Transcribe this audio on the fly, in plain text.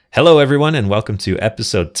Hello, everyone, and welcome to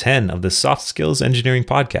episode 10 of the Soft Skills Engineering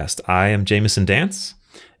Podcast. I am Jamison Dance.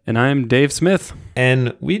 And I'm Dave Smith.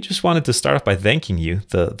 And we just wanted to start off by thanking you,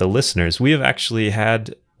 the listeners. We have actually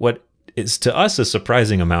had what is to us a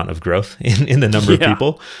surprising amount of growth in the number of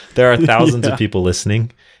people. There are thousands of people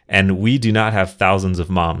listening, and we do not have thousands of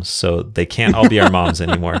moms, so they can't all be our moms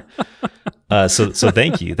anymore. So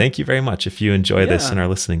thank you. Thank you very much if you enjoy this and are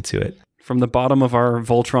listening to it. From the bottom of our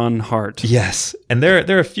Voltron heart. Yes. And there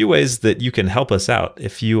are a few ways that you can help us out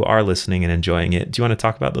if you are listening and enjoying it. Do you want to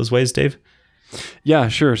talk about those ways, Dave? Yeah,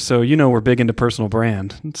 sure. So, we're big into personal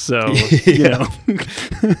brand. So,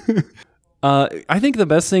 I think the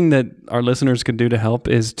best thing that our listeners could do to help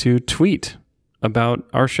is to tweet about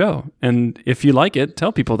our show. And if you like it,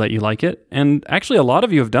 tell people that you like it. And actually, a lot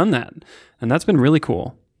of you have done that. And that's been really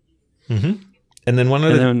cool. Mm-hmm. And then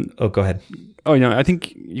go ahead. Oh, I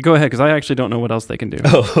think you go ahead because I actually don't know what else they can do.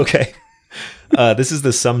 Oh, okay. This is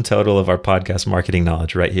the sum total of our podcast marketing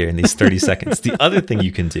knowledge right here in these 30 seconds. The other thing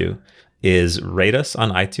you can do is rate us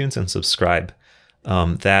on iTunes and subscribe.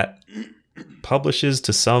 That publishes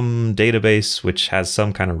to some database which has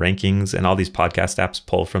some kind of rankings, and all these podcast apps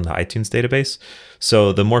pull from the iTunes database.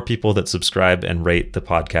 So the more people that subscribe and rate the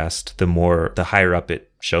podcast, the higher up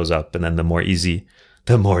it shows up, and then the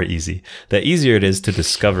easier it is to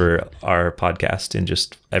discover our podcast in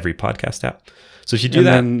just every podcast app. So if you do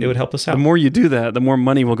that, it would help us out. The more you do that, the more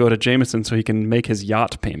money will go to Jamison so he can make his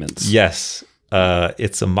yacht payments. Yes.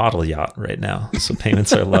 It's a model yacht right now, so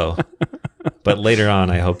payments are low. But later on,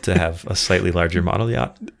 I hope to have a slightly larger model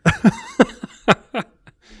yacht.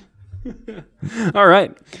 All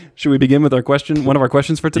right. Should we begin with one of our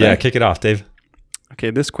questions for today? Yeah, kick it off, Dave. Okay,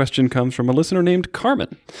 this question comes from a listener named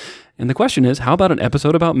Carmen. And the question is, how about an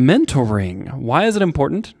episode about mentoring? Why is it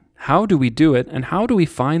important? How do we do it? And how do we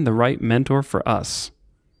find the right mentor for us?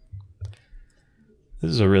 This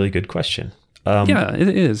is a really good question. Yeah, it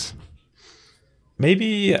is.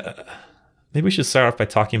 Maybe we should start off by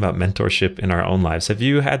talking about mentorship in our own lives. Have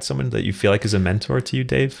you had someone that you feel like is a mentor to you,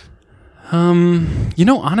 Dave?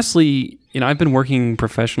 Honestly, I've been working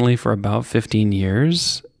professionally for about 15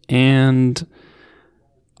 years, and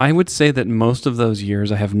I would say that most of those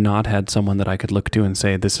years I have not had someone that I could look to and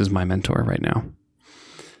say, this is my mentor right now.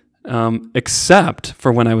 Except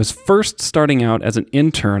for when I was first starting out as an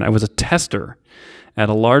intern, I was a tester at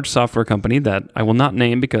a large software company that I will not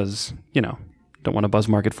name because, don't want to buzz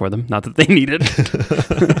market for them. Not that they need it.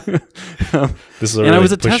 This is a really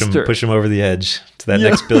push them over the edge to that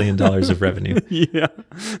next $1 billion of revenue. Yeah.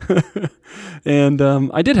 And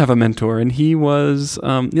I did have a mentor, and he was,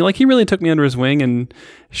 he really took me under his wing and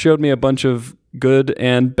showed me a bunch of good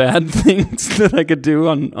and bad things that I could do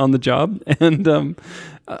on the job. And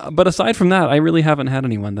but aside from that, I really haven't had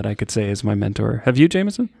anyone that I could say is my mentor. Have you,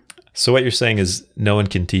 Jamison? So what you're saying is no one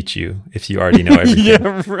can teach you if you already know everything.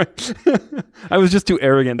 Yeah, right. I was just too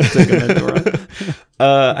arrogant to take a mentor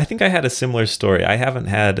on. I think I had a similar story. I haven't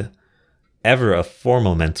had ever a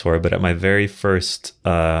formal mentor, but at my very first,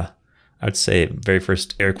 I would say very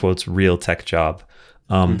first air quotes, real tech job,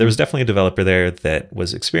 there was definitely a developer there that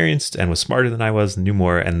was experienced and was smarter than I was, knew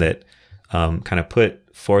more, and that kind of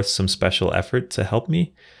put forth some special effort to help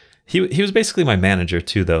me. He was basically my manager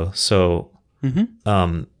too, though. So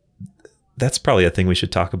that's probably a thing we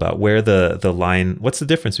should talk about. Where the line, what's the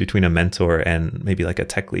difference between a mentor and maybe like a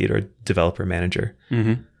tech lead or developer manager?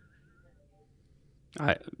 Mm-hmm.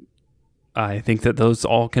 I think that those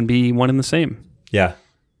all can be one and the same. Yeah.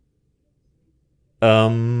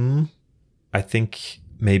 I think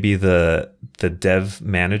maybe the dev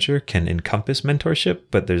manager can encompass mentorship,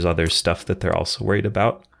 but there's other stuff that they're also worried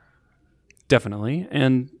about. Definitely.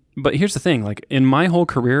 But here's the thing, like in my whole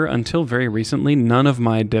career until very recently, none of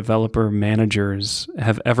my developer managers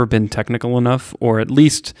have ever been technical enough or at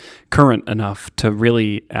least current enough to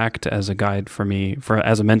really act as a guide for me,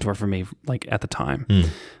 as a mentor for me, like at the time.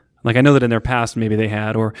 Like I know that in their past, maybe they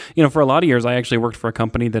had, or, for a lot of years, I actually worked for a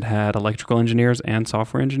company that had electrical engineers and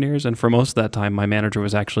software engineers. And for most of that time, my manager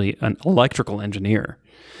was actually an electrical engineer.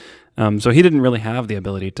 So he didn't really have the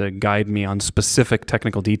ability to guide me on specific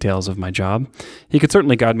technical details of my job. He could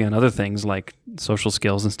certainly guide me on other things like social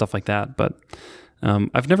skills and stuff like that. But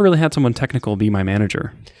I've never really had someone technical be my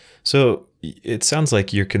manager. So it sounds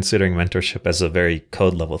like you're considering mentorship as a very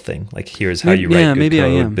code level thing. Like here's how you write good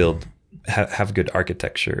code, build, have good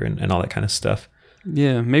architecture and all that kind of stuff.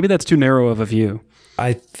 Yeah, maybe that's too narrow of a view.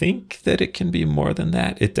 I think that it can be more than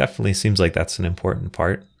that. It definitely seems like that's an important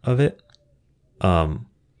part of it.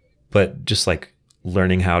 But just like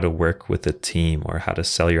learning how to work with a team or how to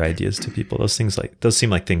sell your ideas to people, those seem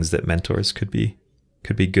like things that mentors could be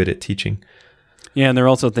good at teaching. Yeah, and there are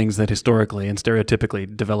also things that historically and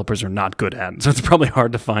stereotypically developers are not good at. So it's probably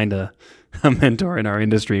hard to find a mentor in our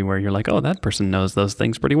industry where you're like, oh, that person knows those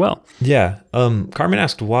things pretty well. Yeah. Carmen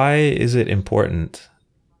asked, why is it important?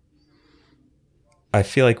 I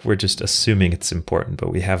feel like we're just assuming it's important,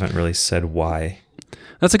 but we haven't really said why.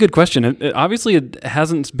 That's a good question. Obviously, it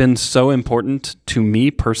hasn't been so important to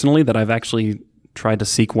me personally that I've actually tried to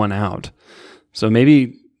seek one out. So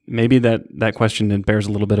maybe that question it bears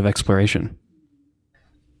a little bit of exploration.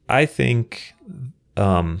 I think,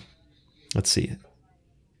 let's see.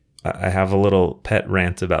 I have a little pet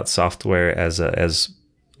rant about software as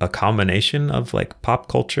a combination of like pop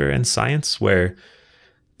culture and science, where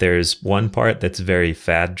there's one part that's very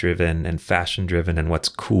fad driven and fashion driven and what's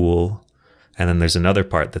cool. And then there's another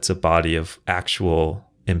part that's a body of actual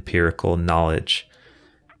empirical knowledge.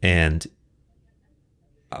 And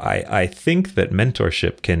I think that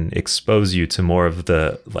mentorship can expose you to more of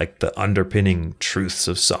the underpinning truths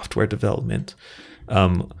of software development,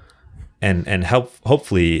 and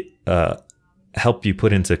hopefully help you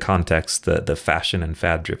put into context the fashion and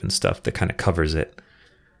fad driven stuff that kind of covers it.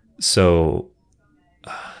 So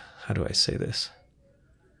how do I say this?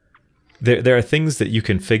 There are things that you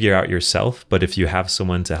can figure out yourself, but if you have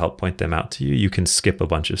someone to help point them out to you, you can skip a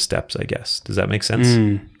bunch of steps, I guess. Does that make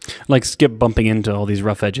sense? Like skip bumping into all these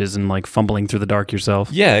rough edges and like fumbling through the dark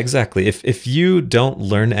yourself. Yeah, exactly. If you don't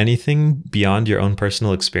learn anything beyond your own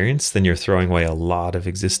personal experience, then you're throwing away a lot of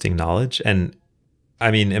existing knowledge. And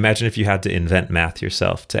I mean, imagine if you had to invent math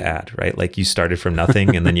yourself to add, right? Like you started from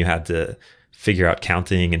nothing and then you had to figure out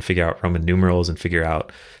counting and figure out Roman numerals and figure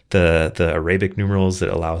out the Arabic numerals that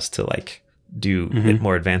allow us to like do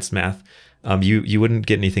more advanced math. You wouldn't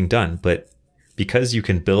get anything done. But because you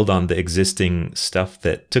can build on the existing stuff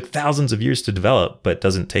that took thousands of years to develop, but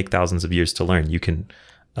doesn't take thousands of years to learn, you can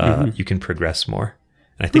progress more.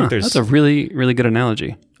 And I think that's a really, really good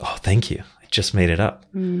analogy. Oh, thank you. I just made it up.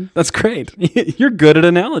 That's great. You're good at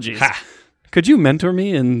analogies. Ha! Could you mentor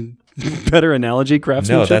me in better analogy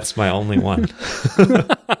craftsmanship? No, that's my only one.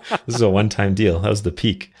 This is a one-time deal. That was the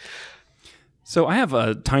peak. So I have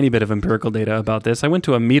a tiny bit of empirical data about this. I went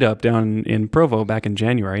to a meetup down in Provo back in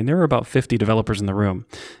January, and there were about 50 developers in the room.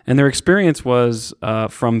 And their experience was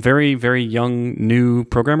from very, very young, new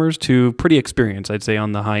programmers to pretty experienced. I'd say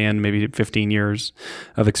on the high end, maybe 15 years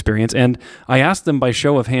of experience. And I asked them by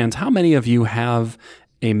show of hands, how many of you have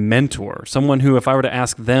a mentor? Someone who, if I were to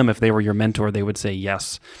ask them if they were your mentor, they would say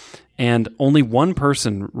yes. And only one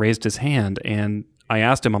person raised his hand, and I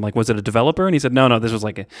asked him, I'm like, was it a developer? And he said, no, this was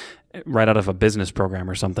like right out of a business program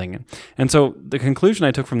or something. And so the conclusion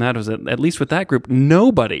I took from that was that at least with that group,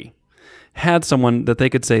 nobody had someone that they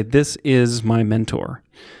could say, this is my mentor.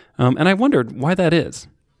 And I wondered why that is.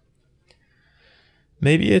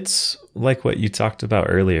 Maybe it's like what you talked about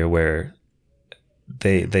earlier, where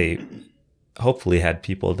they hopefully had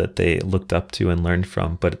people that they looked up to and learned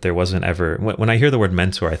from, but there wasn't ever, when I hear the word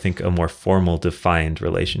mentor, I think a more formal defined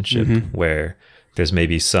relationship where there's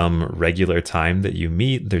maybe some regular time that you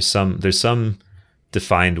meet. There's some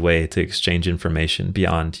defined way to exchange information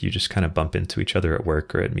beyond you just kind of bump into each other at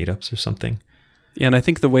work or at meetups or something. Yeah, and I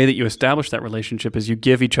think the way that you establish that relationship is you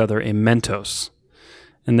give each other a mentos,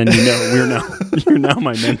 and then you're now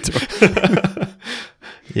my mentor.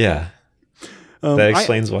 Yeah. That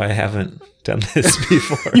explains why I haven't done this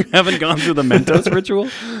before. You haven't gone through the Mentos ritual?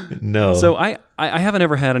 No. So I haven't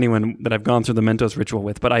ever had anyone that I've gone through the Mentos ritual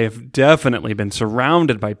with, but I have definitely been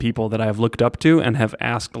surrounded by people that I have looked up to and have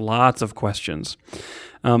asked lots of questions.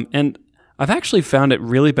 And I've actually found it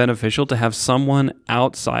really beneficial to have someone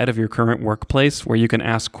outside of your current workplace where you can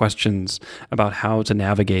ask questions about how to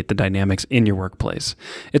navigate the dynamics in your workplace.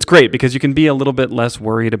 It's great because you can be a little bit less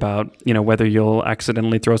worried about, whether you'll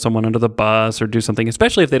accidentally throw someone under the bus or do something,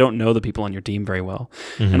 especially if they don't know the people on your team very well.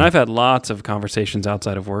 Mm-hmm. And I've had lots of conversations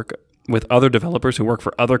outside of work with other developers who work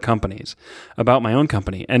for other companies about my own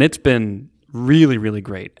company. And it's been really, really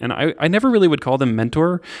great. And I never really would call them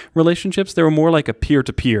mentor relationships. They were more like a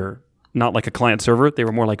peer-to-peer, not like a client server. They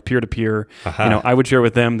were more like peer-to-peer. I would share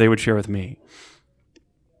with them. They would share with me.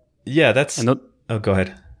 Yeah, that's... go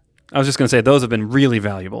ahead. I was just going to say, those have been really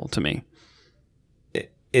valuable to me.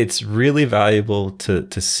 It's really valuable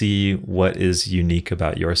to see what is unique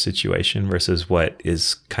about your situation versus what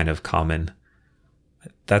is kind of common.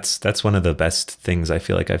 That's one of the best things I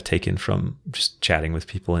feel like I've taken from just chatting with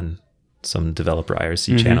people in some developer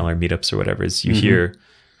IRC channel or meetups or whatever, is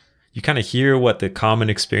you kind of hear what the common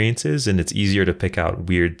experience is, and it's easier to pick out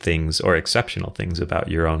weird things or exceptional things about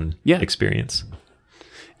your own experience.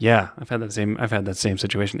 Yeah, I've had that same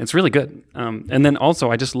situation. It's really good. And then also,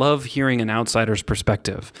 I just love hearing an outsider's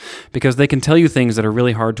perspective because they can tell you things that are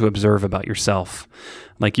really hard to observe about yourself.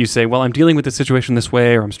 Like you say, well, I'm dealing with this situation this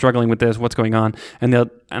way, or I'm struggling with this. What's going on? And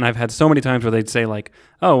I've had so many times where they'd say like,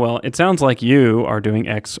 oh, well, it sounds like you are doing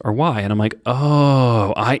X or Y, and I'm like,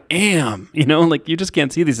 oh, I am. Like you just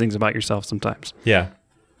can't see these things about yourself sometimes. Yeah.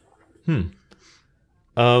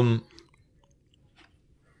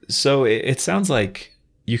 So it sounds like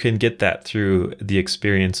you can get that through the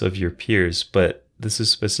experience of your peers, but this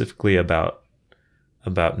is specifically about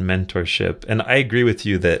mentorship. And I agree with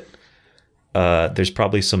you that there's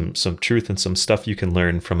probably some truth and some stuff you can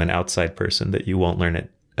learn from an outside person that you won't learn at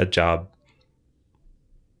a job.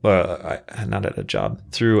 Not at a job,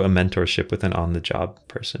 through a mentorship with an on-the-job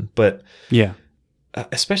person. But yeah,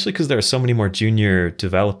 especially because there are so many more junior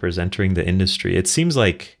developers entering the industry, it seems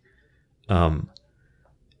like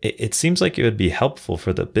it would be helpful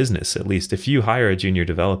for the business, at least. If you hire a junior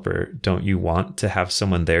developer, don't you want to have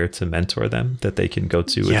someone there to mentor them that they can go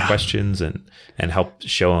to with questions and help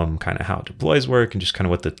show them kind of how deploys work and just kind of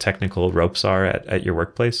what the technical ropes are at your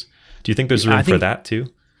workplace? Do you think there's room for that too?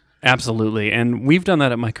 Absolutely. And we've done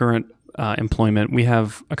that at my current employment. We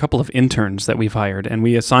have a couple of interns that we've hired, and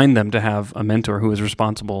we assign them to have a mentor who is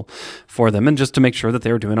responsible for them, and just to make sure that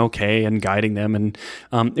they're doing okay and guiding them. And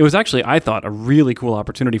it was actually, I thought, a really cool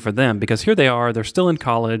opportunity for them because here they are, they're still in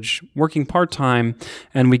college, working part-time,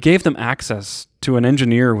 and we gave them access to an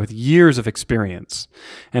engineer with years of experience.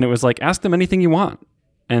 And it was like, ask them anything you want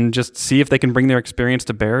and just see if they can bring their experience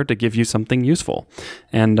to bear to give you something useful.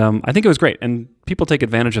 And I think it was great. And people take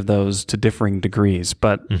advantage of those to differing degrees.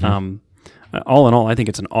 But all in all, I think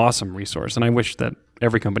it's an awesome resource. And I wish that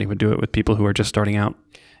every company would do it with people who are just starting out.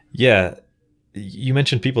 Yeah. You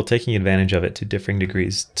mentioned people taking advantage of it to differing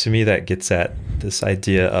degrees. To me, that gets at this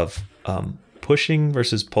idea of pushing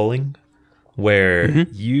versus pulling, where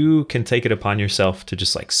you can take it upon yourself to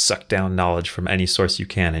just like suck down knowledge from any source you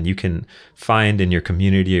can. And you can find in your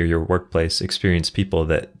community or your workplace experienced people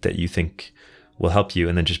that you think will help you,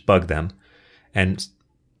 and then just bug them. And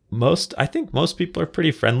I think most people are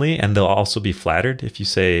pretty friendly, and they'll also be flattered if you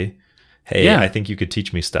say, hey, I think you could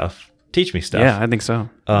teach me stuff. Yeah, I think so.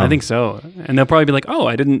 And they'll probably be like, oh,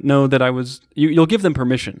 I didn't know that I was... You'll give them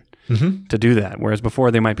permission to do that. Whereas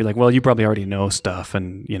before they might be like, well, you probably already know stuff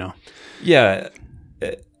and, Yeah.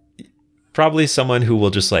 Probably someone who will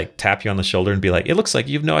just like tap you on the shoulder and be like, it looks like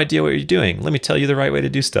you have no idea what you're doing. Let me tell you the right way to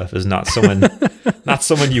do stuff, is not someone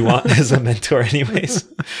you want as a mentor anyways.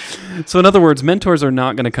 So in other words, mentors are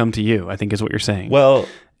not going to come to you, I think is what you're saying. Well,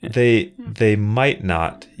 they might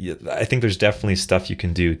not. I think there's definitely stuff you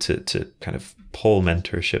can do to kind of pull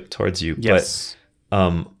mentorship towards you. Yes.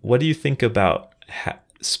 But what do you think about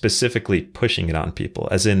specifically pushing it on people?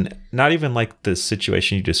 As in, not even like the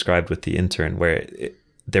situation you described with the intern where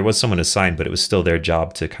there was someone assigned, but it was still their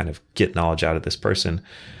job to kind of get knowledge out of this person.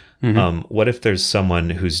 What if there's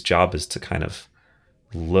someone whose job is to kind of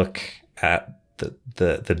look at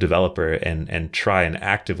the developer and try and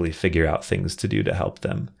actively figure out things to do to help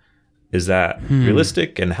them? Is that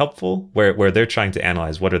realistic and helpful, where they're trying to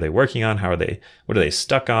analyze what are they working on, what are they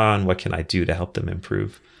stuck on, what can I do to help them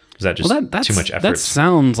improve? Is that just too much effort? That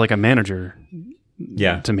sounds like a manager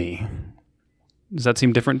to me. Does that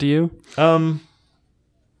seem different to you?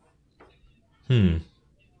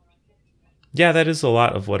 Yeah, that is a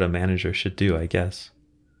lot of what a manager should do, I guess.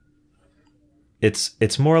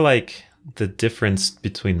 It's more like the difference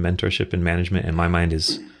between mentorship and management in my mind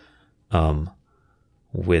is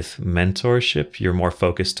with mentorship, you're more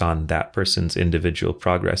focused on that person's individual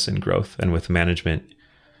progress and growth. And with management,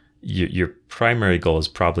 your primary goal is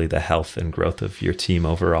probably the health and growth of your team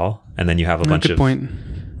overall. And then you have a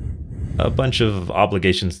bunch of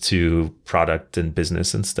obligations to product and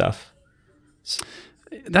business and stuff.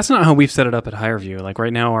 That's not how we've set it up at HireVue. Like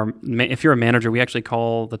right now, if you're a manager, we actually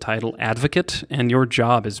call the title advocate, and your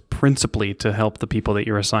job is principally to help the people that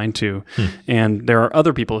you're assigned to. And there are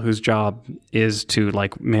other people whose job is to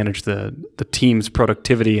like manage the team's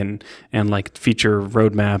productivity and like feature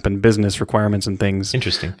roadmap and business requirements and things.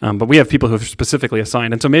 Interesting. But we have people who are specifically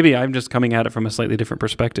assigned. And so maybe I'm just coming at it from a slightly different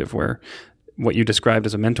perspective, where what you described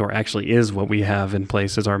as a mentor actually is what we have in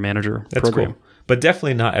place as our manager program. Cool. But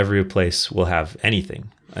definitely not every place will have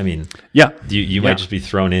anything. I mean, you might just be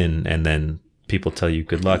thrown in and then people tell you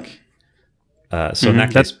good luck. So in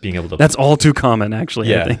that case, being able to... That's all too common,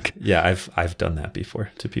 actually, I think. Yeah, I've done that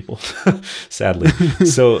before to people, sadly.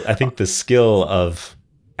 So I think the skill of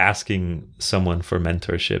asking someone for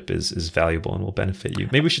mentorship is valuable and will benefit you.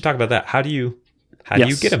 Maybe we should talk about that. How do you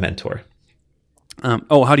get a mentor?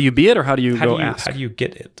 How do you be it, or how do you ask? How do you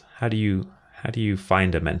get it? How do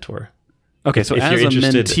find a mentor? Okay, so if as you're a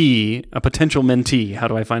interested- mentee, a potential mentee, how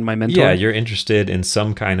do I find my mentor? Yeah, you're interested in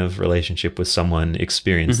some kind of relationship with someone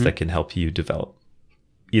experienced that can help you develop.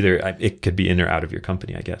 Either it could be in or out of your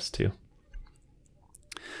company, I guess, too.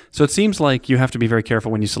 So it seems like you have to be very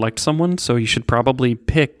careful when you select someone. So you should probably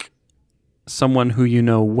pick someone who you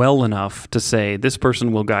know well enough to say, this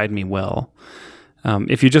person will guide me well.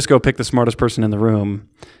 If you just go pick the smartest person in the room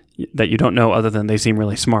that you don't know other than they seem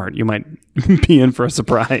really smart, you might be in for a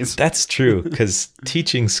surprise. That's true, because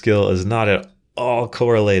teaching skill is not at all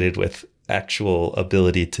correlated with actual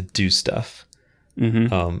ability to do stuff.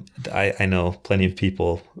 I know plenty of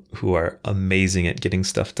people who are amazing at getting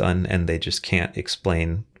stuff done, and they just can't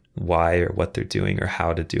explain why or what they're doing or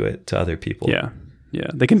how to do it to other people. Yeah.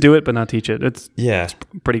 They can do it, but not teach it. It's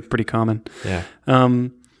pretty common. Yeah.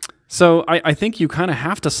 So I think you kind of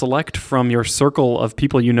have to select from your circle of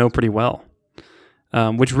people you know pretty well,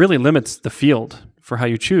 which really limits the field for how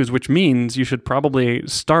you choose, which means you should probably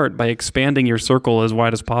start by expanding your circle as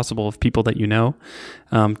wide as possible of people that you know.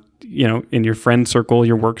 In your friend circle,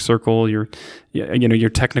 your work circle, your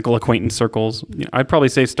technical acquaintance circles. I'd probably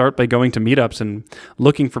say start by going to meetups and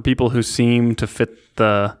looking for people who seem to fit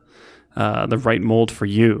the right mold for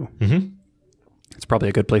you. It's probably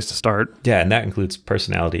a good place to start. Yeah, and that includes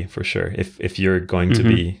personality for sure. If you're going to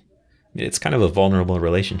be, it's kind of a vulnerable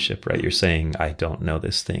relationship, right? You're saying, I don't know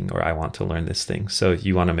this thing, or I want to learn this thing. So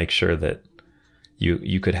you want to make sure that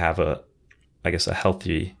you could have a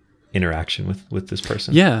healthy interaction with this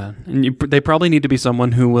person. Yeah, and they probably need to be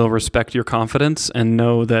someone who will respect your confidence and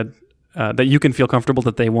know that you can feel comfortable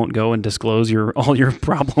that they won't go and disclose all your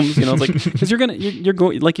problems. It's like, because you're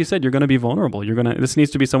going, like you said, you're going to be vulnerable. This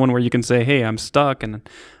needs to be someone where you can say, hey, I'm stuck and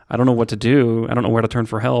I don't know what to do. I don't know where to turn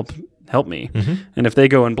for help. Help me. And if they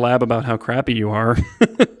go and blab about how crappy you are,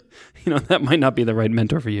 that might not be the right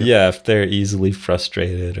mentor for you. Yeah, if they're easily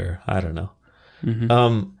frustrated, or I don't know.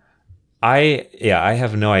 I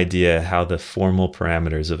have no idea how the formal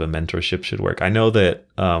parameters of a mentorship should work. I know that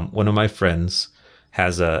one of my friends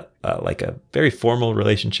has a very formal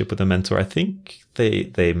relationship with a mentor. I think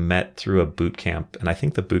they met through a boot camp, and I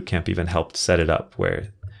think the boot camp even helped set it up, where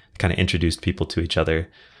it kind of introduced people to each other.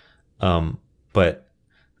 But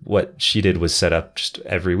what she did was set up just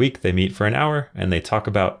every week they meet for an hour and they talk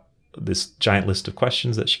about this giant list of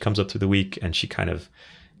questions that she comes up through the week, and she kind of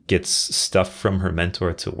gets stuff from her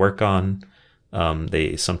mentor to work on.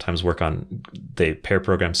 They sometimes they pair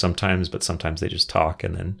program sometimes, but sometimes they just talk,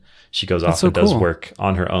 and then she goes off and does work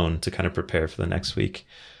on her own to kind of prepare for the next week.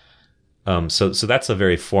 So that's a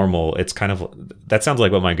very formal, it's kind of, that sounds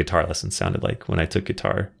like what my guitar lessons sounded like when I took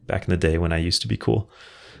guitar back in the day when I used to be cool.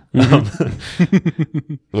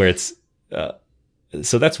 Where it's,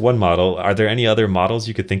 so that's one model. Are there any other models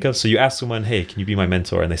you could think of? So you ask someone, hey, can you be my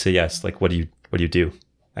mentor? And they say yes. Like, what do you do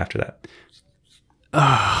after that?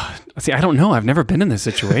 See, I don't know. I've never been in this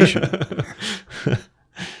situation.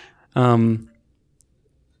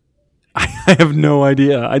 I have no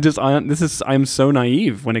idea. I'm so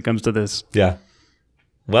naive when it comes to this. Yeah.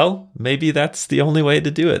 Well, maybe that's the only way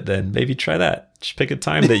to do it then. Maybe try that. Just pick a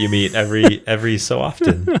time that you meet every so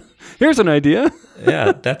often. Here's an idea.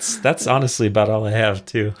 Yeah, that's honestly about all I have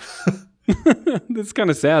too. It's kind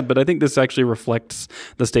of sad, but I think this actually reflects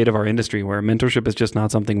the state of our industry, where mentorship is just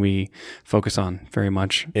not something we focus on very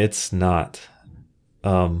much. It's not.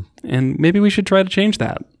 And maybe we should try to change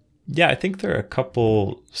that. Yeah, I think there are a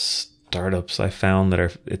couple startups I found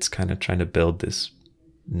that it's kind of trying to build this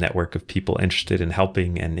network of people interested in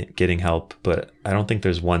helping and getting help, but I don't think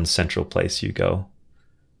there's one central place you go.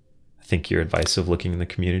 I think your advice of looking in the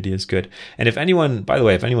community is good. And if anyone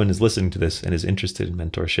is listening to this and is interested in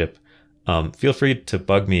mentorship, feel free to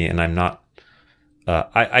bug me, and I'm not,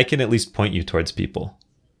 I can at least point you towards people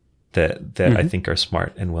that I think are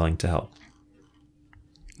smart and willing to help.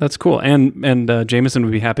 That's cool. And Jamison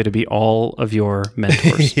would be happy to be all of your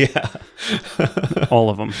mentors. Yeah. All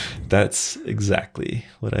of them. That's exactly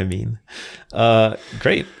what I mean.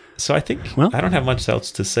 Great. So I think I don't have much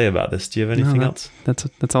else to say about this. Do you have anything else?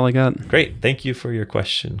 That's all I got. Great. Thank you for your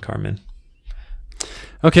question, Carmen.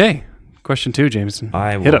 Okay. Question 2, Jamison.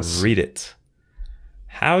 I will read it.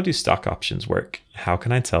 How do stock options work? How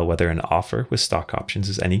can I tell whether an offer with stock options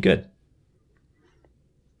is any good?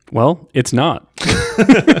 Well, it's not.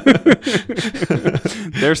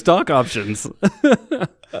 They're stock options.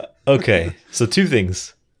 Okay, so 2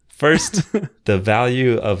 things. First, the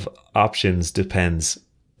value of options depends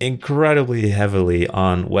incredibly heavily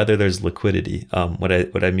on whether there's liquidity.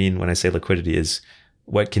 What I mean when I say liquidity is,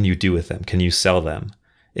 what can you do with them? Can you sell them?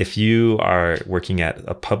 If you are working at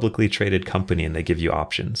a publicly traded company and they give you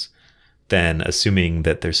options, than assuming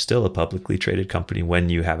that there's still a publicly traded company when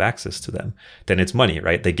you have access to them. Then it's money,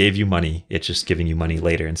 right? They gave you money. It's just giving you money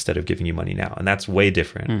later instead of giving you money now. And that's way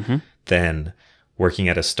different than working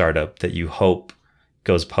at a startup that you hope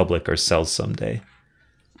goes public or sells someday.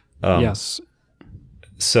 Yes.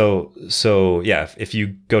 So yeah, if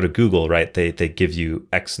you go to Google, right, they give you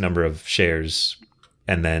X number of shares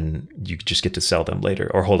and then you just get to sell them later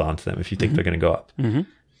or hold on to them if you think they're going to go up.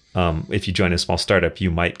 If you join a small startup,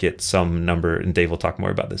 you might get some number, and Dave will talk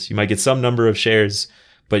more about this. You might get some number of shares,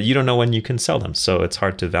 but you don't know when you can sell them. So it's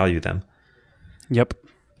hard to value them. Yep.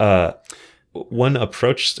 One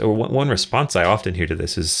approach or one response I often hear to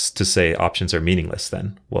this is to say options are meaningless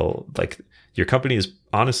then. Well, like your company is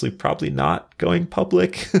honestly probably not going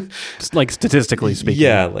public. Just like statistically speaking.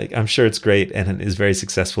 Yeah, like I'm sure it's great and is very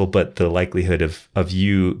successful, but the likelihood of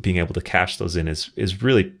you being able to cash those in is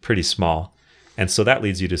really pretty small. And so that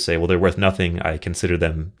leads you to say, well, they're worth nothing. I consider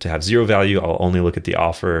them to have zero value. I'll only look at the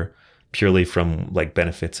offer purely from like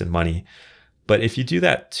benefits and money. But if you do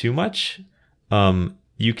that too much,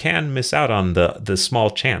 you can miss out on the small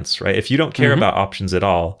chance, right? If you don't care about options at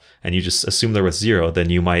all and you just assume they're worth zero, then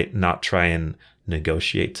you might not try and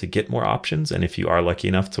negotiate to get more options. And if you are lucky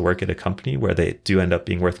enough to work at a company where they do end up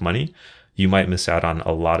being worth money, you might miss out on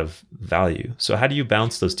a lot of value. So how do you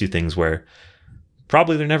balance those two things where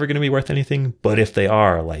probably they're never going to be worth anything, but if they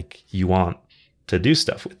are, like, you want to do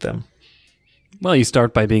stuff with them? Well, you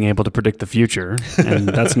start by being able to predict the future, and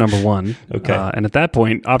that's number one. Okay. And at that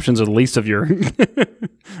point, options are the least of your...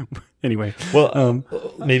 Anyway. Well,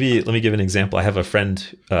 maybe let me give an example. I have a friend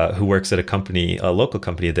who works at a local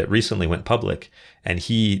company that recently went public, and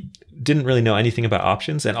he didn't really know anything about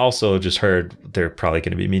options and also just heard they're probably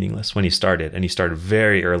going to be meaningless when he started. And he started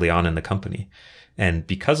very early on in the company. And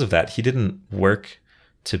because of that, he didn't work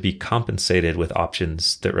to be compensated with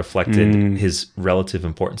options that reflected his relative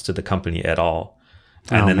importance to the company at all.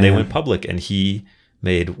 And then they went public, and he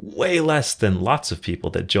made way less than lots of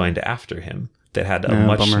people that joined after him that had a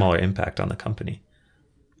much smaller impact on the company.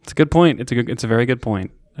 It's a good point. It's a very good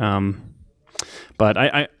point. But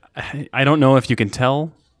I don't know if you can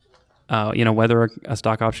tell, whether a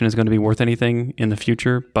stock option is going to be worth anything in the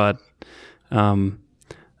future, but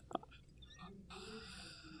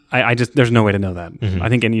I just, there's no way to know that. I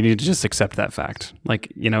think, and you need to just accept that fact.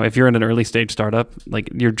 Like, if you're in an early stage startup, like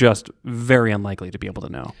you're just very unlikely to be able to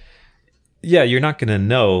know. Yeah, you're not going to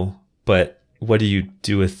know, but what do you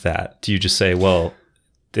do with that? Do you just say, well,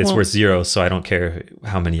 it's worth zero, so I don't care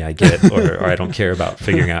how many I get, or I don't care about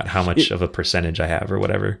figuring out how much of a percentage I have or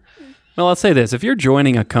whatever? Well, I'll say this. If you're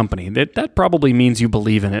joining a company, that probably means you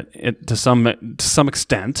believe in it to some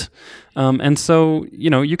extent. And so,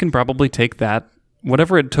 you can probably take that,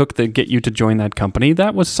 whatever it took to get you to join that company,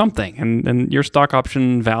 that was something. And your stock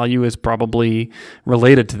option value is probably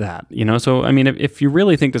related to that, So, I mean, if you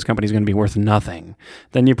really think this company is going to be worth nothing,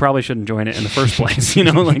 then you probably shouldn't join it in the first place,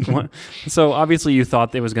 So obviously you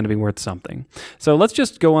thought it was going to be worth something. So let's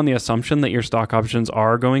just go on the assumption that your stock options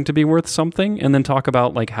are going to be worth something, and then talk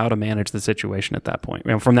about like how to manage the situation at that point,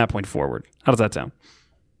 from that point forward. How does that sound?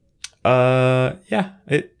 Yeah,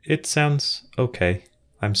 it sounds okay.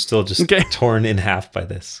 I'm still just torn in half by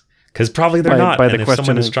this, because probably they're not. And if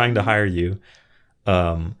someone is trying to hire you,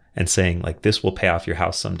 and saying like this will pay off your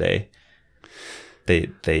house someday,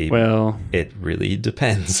 it really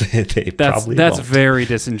depends. That's won't. Very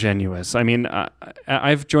disingenuous. I mean,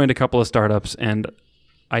 I've joined a couple of startups, and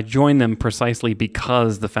I joined them precisely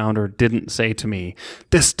because the founder didn't say to me,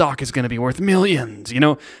 "This stock is going to be worth millions."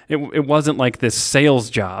 It wasn't like this sales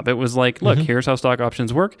job. It was like, look, here's how stock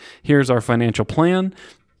options work. Here's our financial plan.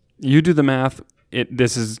 You do the math.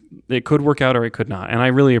 It could work out or it could not. And I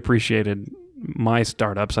really appreciated my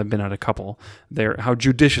startups. I've been at a couple. How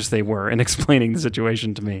judicious they were in explaining the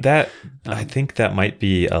situation to me. I think that might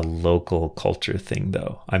be a local culture thing,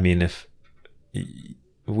 though. I mean, if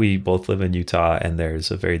we both live in Utah, and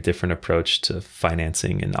there's a very different approach to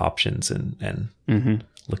financing and options and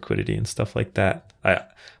liquidity and stuff like that.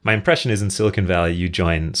 My impression is in Silicon Valley, you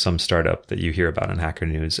join some startup that you hear about on Hacker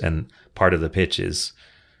News, and part of the pitch is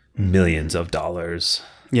millions of dollars.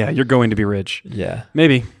 Yeah, you're going to be rich. Yeah.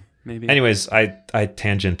 Maybe. Anyways, I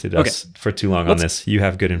tangented us for too long on this. You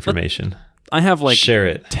have good information. I have share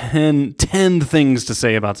it. 10 things to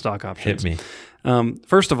say about stock options. Hit me.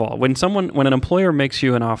 First of all, when an employer makes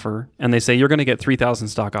you an offer and they say you're going to get 3,000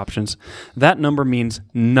 stock options, that number means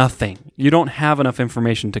nothing. You don't have enough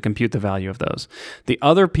information to compute the value of those. The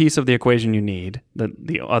other piece of the equation you need,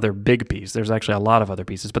 the other big piece, there's actually a lot of other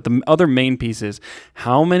pieces, but the other main piece is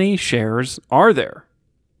how many shares are there?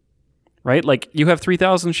 right? Like you have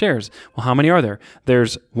 3,000 shares. Well, how many are there?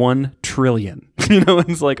 There's 1 trillion.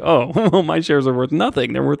 It's like, oh, well, my shares are worth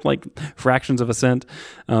nothing. They're worth like fractions of a cent,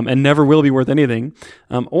 and never will be worth anything.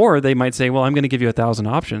 Or they might say, well, I'm going to give you 1,000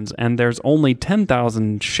 options, and there's only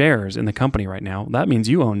 10,000 shares in the company right now. That means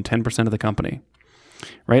you own 10% of the company,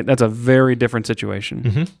 right? That's a very different situation.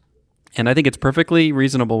 Mm-hmm. And I think it's perfectly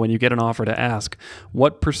reasonable when you get an offer to ask,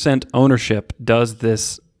 what percent ownership does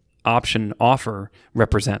this option offer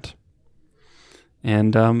represent?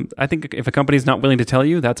 And I think if a company's not willing to tell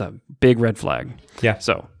you, that's a big red flag. Yeah.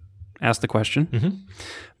 So ask the question. Mm-hmm.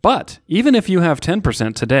 But even if you have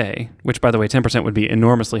 10% today, which by the way, 10% would be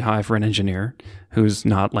enormously high for an engineer who's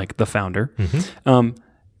not like the founder,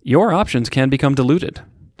 your options can become diluted.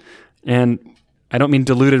 And I don't mean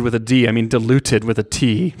diluted with a D, I mean diluted with a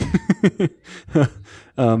T.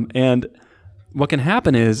 And what can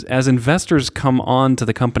happen is, as investors come on to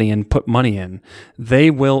the company and put money in, they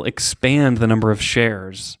will expand the number of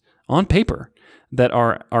shares on paper that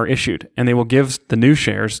are issued, and they will give the new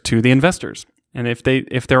shares to the investors. And if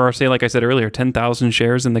there are, say, like I said earlier, 10,000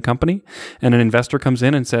 shares in the company, and an investor comes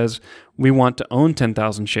in and says, we want to own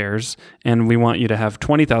 10,000 shares, and we want you to have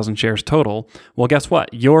 20,000 shares total, well, guess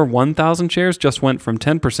what? Your 1,000 shares just went from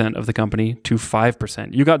 10% of the company to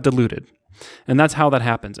 5%. You got diluted. And that's how that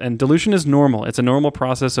happens. And dilution is normal. It's a normal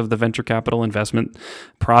process of the venture capital investment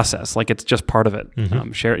process. Like it's just part of it.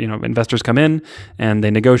 Investors come in and they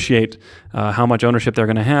negotiate how much ownership they're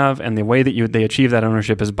going to have, and the way that they achieve that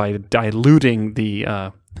ownership is by diluting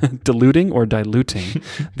the diluting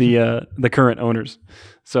the current owners.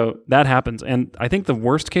 So that happens. And I think the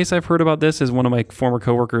worst case I've heard about this is one of my former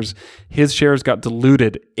coworkers. His shares got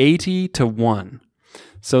diluted 80-1.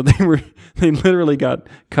 So they literally got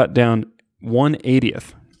cut down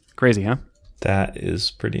 1/80th. Crazy, huh? That is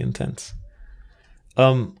pretty intense.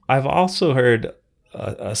 I've also heard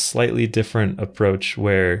a slightly different approach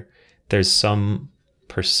where there's some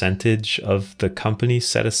percentage of the company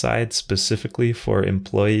set aside specifically for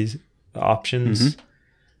employee options,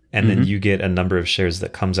 and then you get a number of shares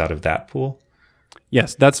that comes out of that pool.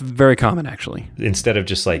 Yes, that's very common, actually. Instead of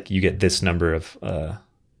just like you get this number of...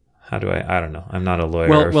 I don't know. I'm not a lawyer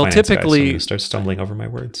or well, finance typically, guy, so I'm going to start stumbling over my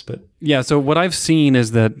words. But yeah, so what I've seen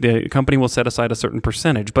is that the company will set aside a certain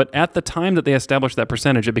percentage, but at the time that they establish that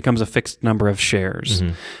percentage, it becomes a fixed number of shares.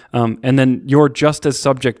 And then you're just as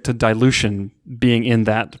subject to dilution being in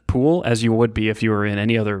that pool as you would be if you were in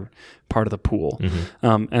any other part of the pool.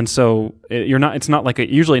 And so it's not like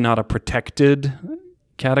usually not a protected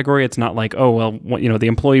category. It's not like, oh, well, the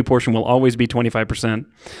employee portion will always be 25%,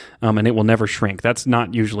 and it will never shrink. That's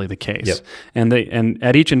not usually the case. Yep. And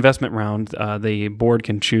at each investment round, the board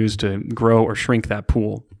can choose to grow or shrink that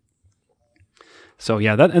pool. So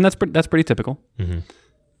yeah, that's pretty typical.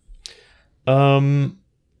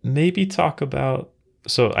 Maybe talk about.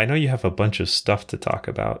 So I know you have a bunch of stuff to talk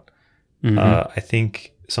about. I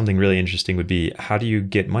think something really interesting would be, how do you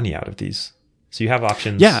get money out of these? So you have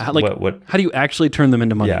options. Yeah. What? How do you actually turn them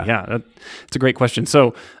into money? Yeah, it's a great question.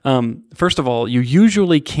 So first of all, you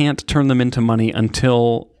usually can't turn them into money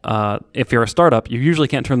until, if you're a startup, you usually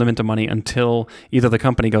can't turn them into money until either the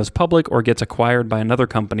company goes public or gets acquired by another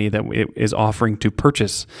company that is offering to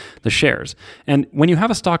purchase the shares. And when you have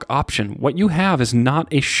a stock option, what you have is not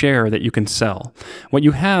a share that you can sell. What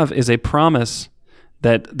you have is a promise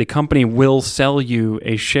that the company will sell you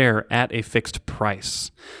a share at a fixed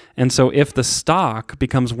price. And so if the stock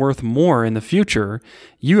becomes worth more in the future,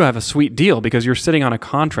 you have a sweet deal because you're sitting on a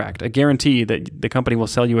contract, a guarantee that the company will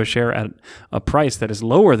sell you a share at a price that is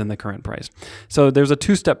lower than the current price. So there's a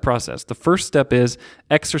two-step process. The first step is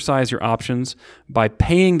exercise your options by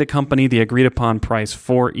paying the company the agreed upon price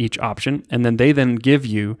for each option, and then they give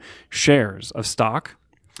you shares of stock.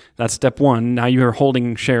 That's step one. Now you are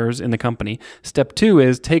holding shares in the company. Step two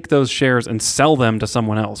is take those shares and sell them to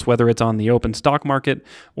someone else, whether it's on the open stock market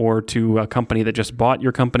or to a company that just bought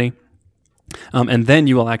your company. And then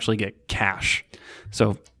you will actually get cash.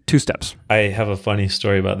 So 2 steps. I have a funny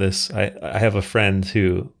story about this. I have a friend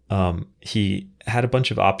who he had a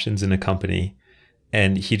bunch of options in a company,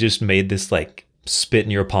 and he just made this like spit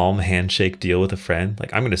in your palm handshake deal with a friend.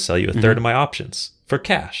 Like, I'm going to sell you a third of my options for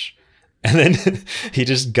cash. And then he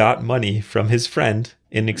just got money from his friend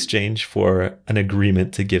in exchange for an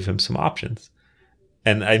agreement to give him some options.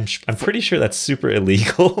 And I'm pretty sure that's super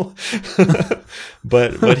illegal,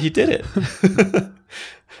 but he did it.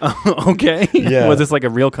 Okay. Yeah. Was this like a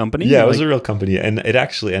real company? Yeah, it was a real company, and it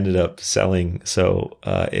actually ended up selling. So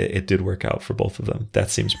it did work out for both of them.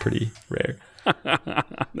 That seems pretty rare.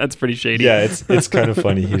 That's pretty shady. Yeah, it's kind of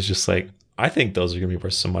funny. He's just like, I think those are going to be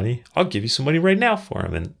worth some money. I'll give you some money right now for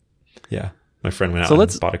them. And yeah, my friend went out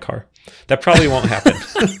and bought a car. That probably won't happen.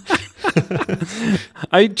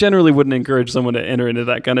 I generally wouldn't encourage someone to enter into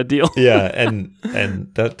that kind of deal. Yeah, and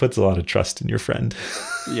that puts a lot of trust in your friend.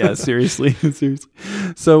 Yeah, seriously.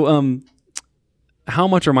 So, how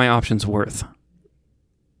much are my options worth?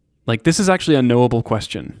 Like, this is actually a knowable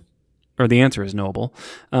question, or the answer is knowable,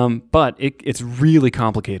 but it's really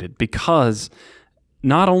complicated because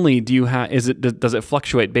not only does it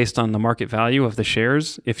fluctuate based on the market value of the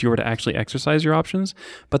shares if you were to actually exercise your options,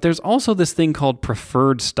 but there's also this thing called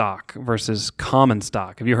preferred stock versus common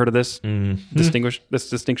stock. Have you heard of this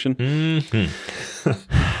distinction? Mm-hmm.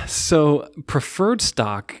 So preferred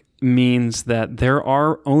stock means that there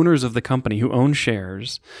are owners of the company who own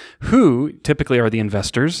shares, who typically are the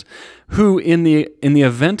investors, who in the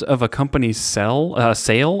event of a company's sale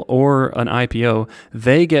or an IPO,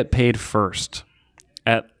 they get paid first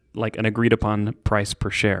at like an agreed upon price per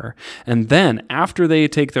share. And then after they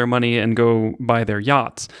take their money and go buy their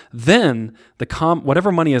yachts, then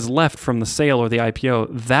whatever money is left from the sale or the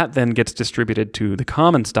IPO, that then gets distributed to the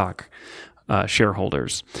common stock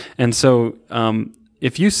shareholders. And so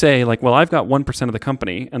if you say like, well, I've got 1% of the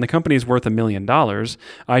company and the company is worth $1 million,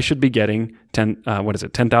 I should be getting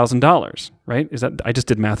 $10,000, right? Is that, I just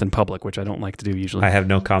did math in public, which I don't like to do usually. I have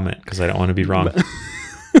no comment because I don't want to be wrong.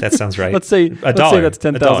 That sounds right. Let's say that's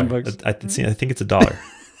 10,000 bucks. I think it's $1.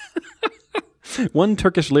 1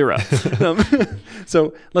 Turkish lira.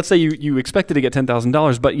 So let's say you expected to get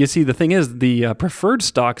 $10,000, but you see the thing is the preferred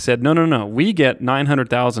stock said, no, we get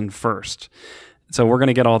 900,000 first. So we're going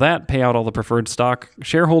to get all that, pay out all the preferred stock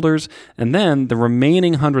shareholders, and then the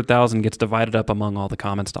remaining 100,000 gets divided up among all the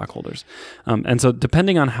common stockholders. And so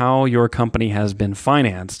depending on how your company has been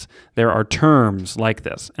financed, there are terms like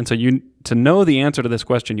this. And so to know the answer to this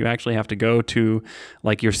question, you actually have to go to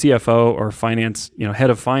like your CFO or finance, head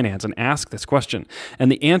of finance and ask this question.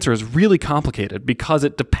 And the answer is really complicated because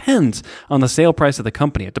it depends on the sale price of the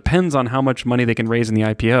company. It depends on how much money they can raise in the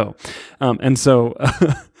IPO. And so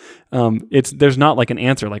there's not like an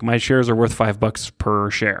answer, like my shares are worth $5 per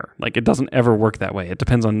share. Like it doesn't ever work that way. It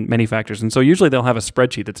depends on many factors. And so usually they'll have a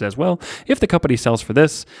spreadsheet that says, well, if the company sells for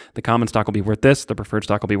this, the common stock will be worth this, the preferred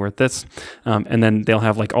stock will be worth this. And then they'll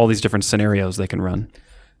have like all these different scenarios they can run.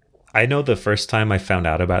 I know the first time I found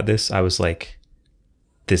out about this, I was like,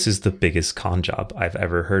 this is the biggest con job I've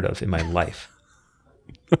ever heard of in my life.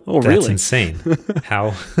 Oh, really? That's insane.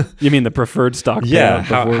 How? You mean the preferred stock? Yeah.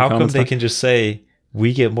 How come they can just say,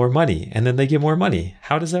 we get more money, and then they get more money?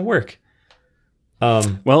 How does that work?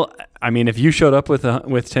 Well, I mean, if you showed up with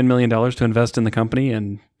 $10 million to invest in the company,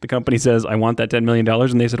 and the company says, I want that $10 million,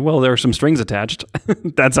 and they said, well, there are some strings attached.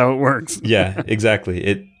 That's how it works. Yeah,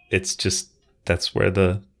 exactly. It's just, that's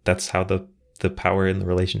how the power in the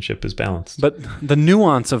relationship is balanced. But the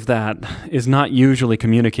nuance of that is not usually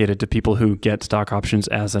communicated to people who get stock options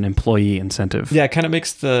as an employee incentive. Yeah, it kind of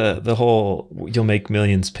makes the whole you'll make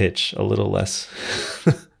millions pitch a little less.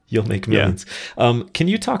 You'll make millions. Yeah. Can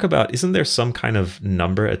you talk about, isn't there some kind of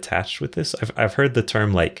number attached with this? I've heard the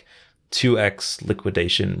term like 2x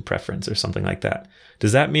liquidation preference or something like that.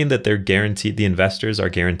 Does that mean that they're guaranteed, the investors are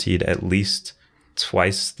guaranteed at least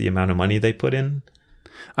twice the amount of money they put in?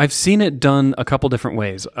 I've seen it done a couple different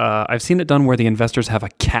ways. I've seen it done where the investors have a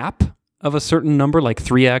cap of a certain number, like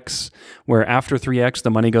 3x, where after 3x,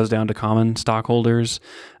 the money goes down to common stockholders.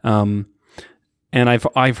 And I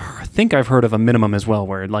think I've heard of a minimum as well,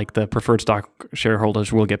 where like the preferred stock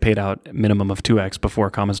shareholders will get paid out a minimum of 2x before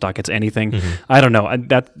common stock gets anything. Mm-hmm. I don't know.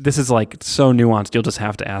 This is like so nuanced. You'll just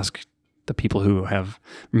have to ask the people who have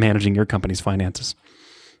managing your company's finances.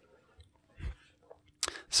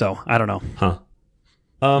 So I don't know. Huh.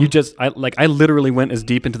 I literally went as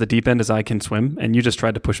deep into the deep end as I can swim, and you just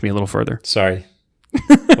tried to push me a little further. Sorry.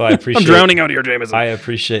 Well, I appreciate. I'm drowning out here, Jamison. I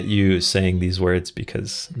appreciate you saying these words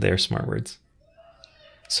because they're smart words.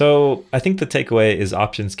 So I think the takeaway is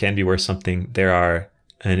options can be worth something. There are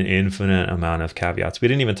an infinite amount of caveats. We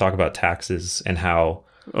didn't even talk about taxes and how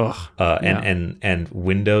and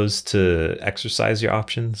windows to exercise your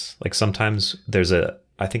options. Like sometimes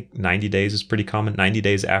I think 90 days is pretty common. 90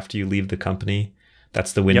 days after you leave the company.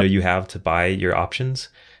 That's the window you have to buy your options.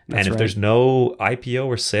 And if there's no IPO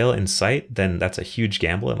or sale in sight, then that's a huge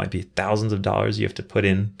gamble. It might be thousands of dollars you have to put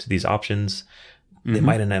into these options. Mm-hmm. They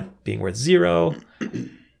might end up being worth zero.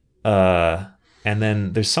 And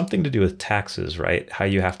then there's something to do with taxes, right? How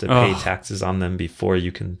you have to pay taxes on them before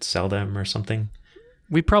you can sell them or something.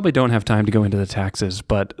 We probably don't have time to go into the taxes,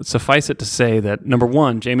 but suffice it to say that, number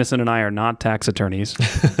one, Jamison and I are not tax attorneys.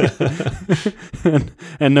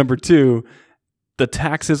 and number two, the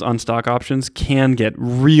taxes on stock options can get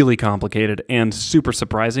really complicated and super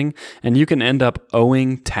surprising, and you can end up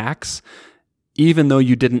owing tax even though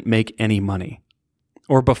you didn't make any money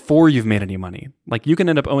or before you've made any money. Like you can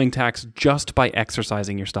end up owing tax just by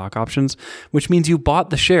exercising your stock options, which means you bought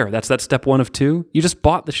the share. That's that step 1 of 2. You just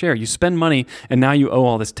bought the share. You spend money and now you owe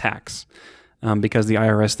all this tax because the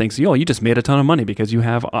IRS thinks, you just made a ton of money because you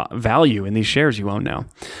have value in these shares you own now.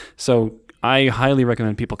 So I highly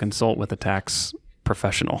recommend people consult with a tax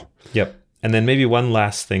professional. Yep. And then maybe one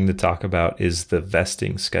last thing to talk about is the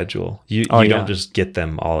vesting schedule. You don't just get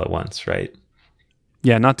them all at once, right?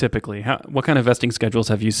 Yeah, not typically. What kind of vesting schedules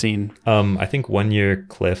have you seen? I think 1 year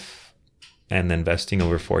cliff and then vesting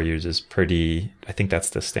over 4 years is pretty, I think that's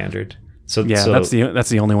the standard. So that's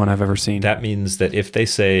the only one I've ever seen. That means that if they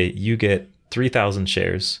say you get 3,000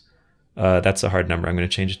 shares, that's a hard number. I'm going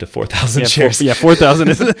to change it to 4,000 shares. 4,000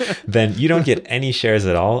 is Then you don't get any shares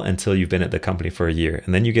at all until you've been at the company for a year.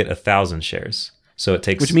 And then you get 1,000 shares. So it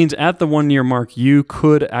takes... Which means at the 1 year mark, you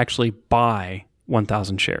could actually buy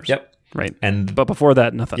 1,000 shares. Yep. Right. But before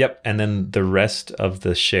that, nothing. Yep. And then the rest of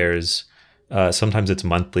the shares, sometimes it's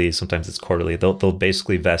monthly, sometimes it's quarterly. They'll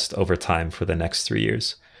basically vest over time for the next 3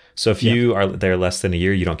 years. So if you are there less than a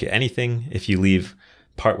year, you don't get anything. If you leave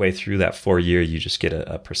partway through that 4 year, you just get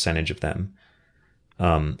a percentage of them.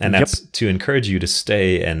 And that's to encourage you to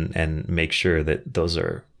stay and make sure that those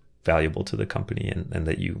are valuable to the company and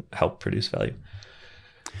that you help produce value.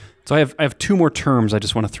 So I have 2 more terms I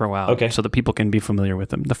just want to throw out so that people can be familiar with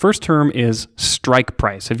them. The first term is strike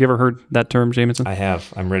price. Have you ever heard that term, Jamison? I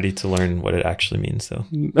have. I'm ready to learn what it actually means, though.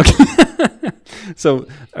 Okay. So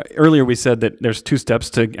earlier we said that there's 2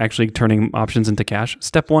 steps to actually turning options into cash.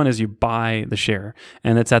 Step 1 is you buy the share,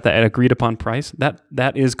 and it's at the agreed upon price.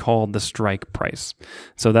 That is called the strike price.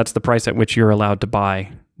 So that's the price at which you're allowed to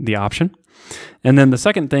buy the option. And then the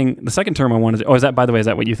second term I wanted to... is that, by the way, is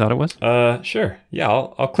that what you thought it was? Sure. Yeah,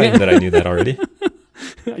 I'll claim that I knew that already.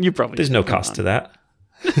 You probably... There's no cost to that.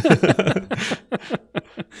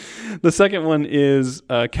 The second one is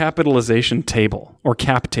a capitalization table or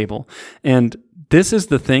cap table. And this is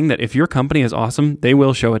the thing that if your company is awesome, they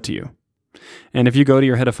will show it to you. And if you go to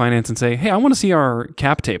your head of finance and say, hey, I want to see our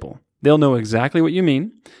cap table, they'll know exactly what you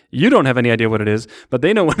mean. You don't have any idea what it is, but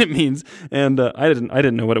they know what it means. And I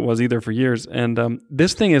didn't know what it was either for years. And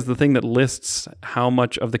this thing is the thing that lists how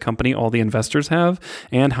much of the company all the investors have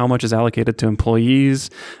and how much is allocated to employees.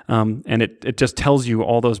 And it just tells you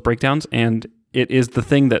all those breakdowns. And it is the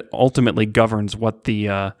thing that ultimately governs what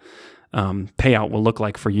the payout will look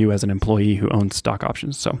like for you as an employee who owns stock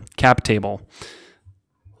options. So cap table.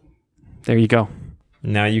 There you go.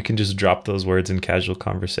 Now you can just drop those words in casual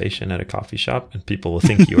conversation at a coffee shop and people will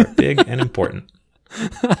think you are big and important.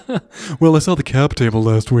 Well, I saw the cap table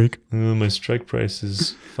last week. My strike price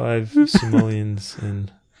is 5 simoleons.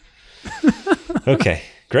 And okay,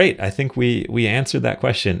 great. I think we answered that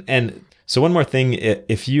question. And so one more thing,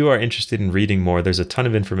 if you are interested in reading more, there's a ton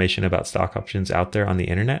of information about stock options out there on the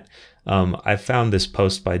internet. I found this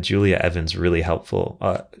post by Julia Evans really helpful.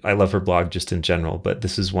 I love her blog just in general, but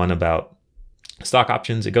this is one about stock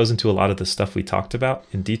options. It goes into a lot of the stuff we talked about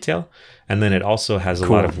in detail. And then it also has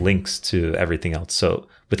a lot of links to everything else. So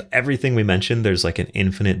with everything we mentioned, there's like an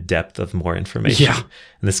infinite depth of more information. Yeah.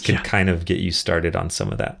 And this can kind of get you started on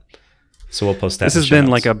some of that. So we'll post that. This has been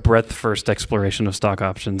like a breadth first exploration of stock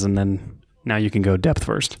options. And then now you can go depth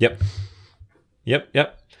first. Yep.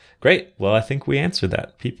 Great. Well, I think we answered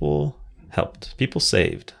that. People helped. People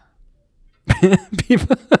saved.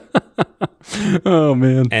 Oh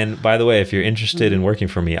man. And by the way, if you're interested in working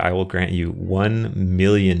for me, I will grant you 1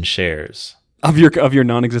 million shares of your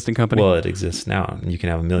non-existent company. Well, it exists now. You can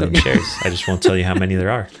have 1 million shares. I just won't tell you how many there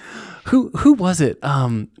are. Who was it?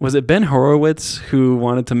 Was it Ben Horowitz who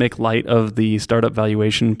wanted to make light of the startup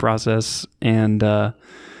valuation process, and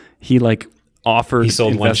he offered... He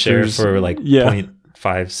sold investors, 1 share for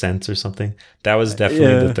 0.5 cents or something. That was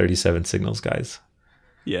definitely the 37 Signals guys.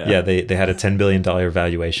 Yeah, they had a $10 billion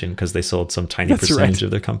valuation because they sold some tiny percentage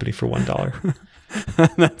of their company for $1.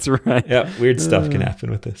 That's right. Yeah, weird stuff can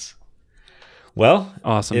happen with this. Well,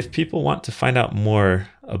 awesome. If people want to find out more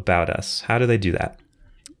about us, how do they do that?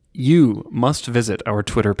 You must visit our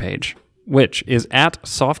Twitter page, which is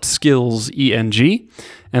 @SoftSkillsENG.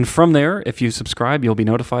 And from there, if you subscribe, you'll be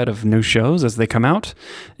notified of new shows as they come out.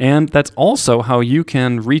 And that's also how you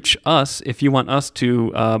can reach us if you want us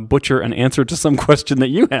to butcher an answer to some question that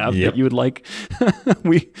you have that you would like.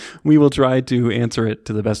 We will try to answer it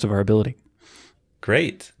to the best of our ability.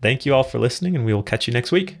 Great. Thank you all for listening, and we will catch you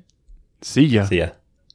next week. See ya. See ya.